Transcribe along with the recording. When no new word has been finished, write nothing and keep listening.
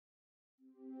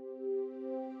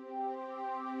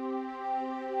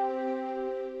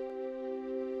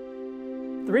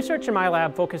The research in my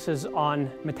lab focuses on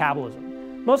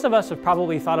metabolism. Most of us have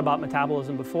probably thought about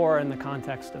metabolism before in the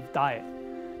context of diet.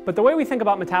 But the way we think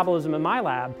about metabolism in my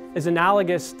lab is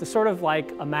analogous to sort of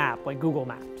like a map, like Google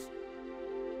Maps.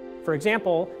 For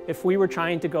example, if we were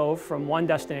trying to go from one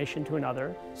destination to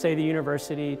another, say the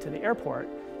university to the airport,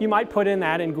 you might put in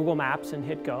that in Google Maps and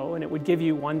hit go, and it would give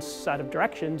you one set of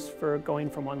directions for going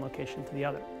from one location to the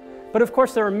other. But of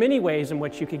course, there are many ways in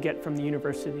which you could get from the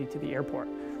university to the airport.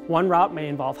 One route may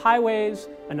involve highways,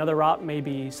 another route may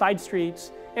be side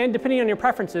streets, and depending on your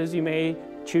preferences, you may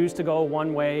choose to go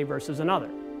one way versus another.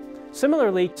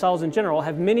 Similarly, cells in general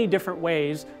have many different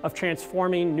ways of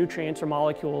transforming nutrients or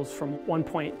molecules from one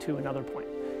point to another point.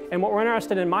 And what we're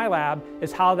interested in my lab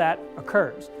is how that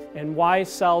occurs and why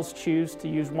cells choose to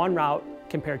use one route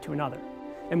compared to another.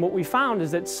 And what we found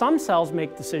is that some cells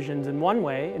make decisions in one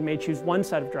way and may choose one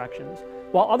set of directions,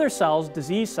 while other cells,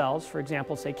 disease cells, for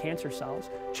example, say cancer cells,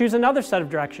 choose another set of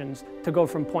directions to go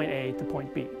from point A to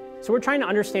point B. So we're trying to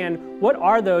understand what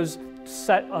are those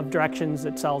set of directions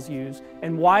that cells use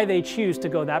and why they choose to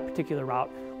go that particular route,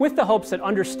 with the hopes that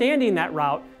understanding that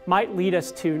route might lead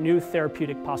us to new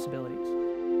therapeutic possibilities.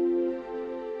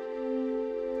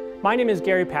 My name is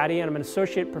Patti, and I'm an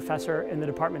associate professor in the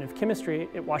Department of Chemistry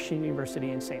at Washington University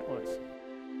in St. Louis.